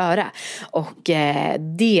måste göra och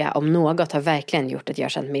det om något har verkligen gjort att jag har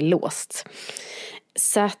känt mig låst.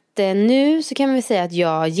 Så att nu så kan vi säga att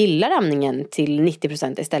jag gillar amningen till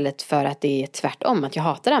 90% istället för att det är tvärtom, att jag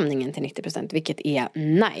hatar amningen till 90%, vilket är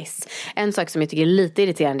nice. En sak som jag tycker är lite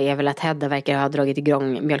irriterande är väl att Hedda verkar ha dragit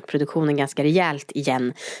igång mjölkproduktionen ganska rejält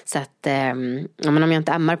igen. Så att om jag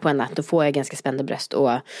inte ammar på en natt då får jag ganska spända bröst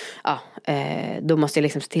och då måste jag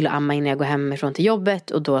liksom se till att amma innan jag går hemifrån till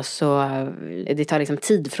jobbet och då så det tar liksom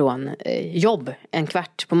tid från jobb.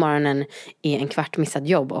 1/4 på morgonen är 1/4 missad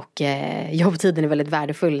jobb och jobbtiden är väldigt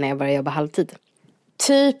värdefull när jag börjar jobba halvtid.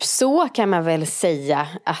 Typ så kan man väl säga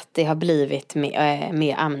att det har blivit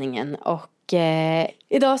med amningen. Och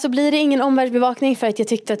idag så blir det ingen omvärldsbevakning för att jag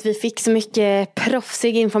tyckte att vi fick så mycket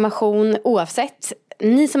proffsig information oavsett.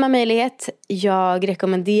 Ni som har möjlighet, jag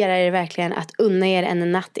rekommenderar er verkligen att unna er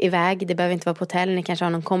en natt iväg. Det behöver inte vara på hotell, ni kanske har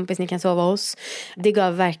någon kompis ni kan sova hos. Det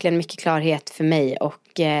gav verkligen mycket klarhet för mig och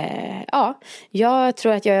jag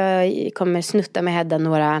tror att jag kommer snutta med Hedda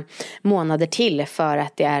några månader till för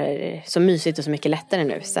att det är så mysigt och så mycket lättare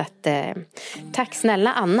nu. Så att, tack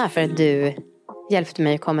snälla Anna för att du hjälpte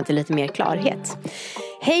mig att komma till lite mer klarhet.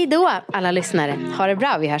 Hej då alla lyssnare, ha det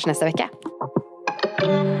bra, vi hörs nästa vecka.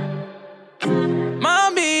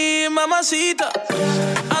 Mamacita,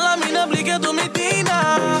 alla mina blickar de är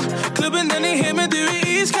dina. Klubben den är hem men du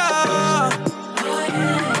är iskall.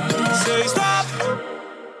 Säg stopp.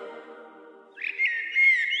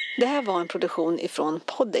 Det här var en produktion ifrån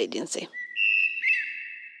Pod Agency.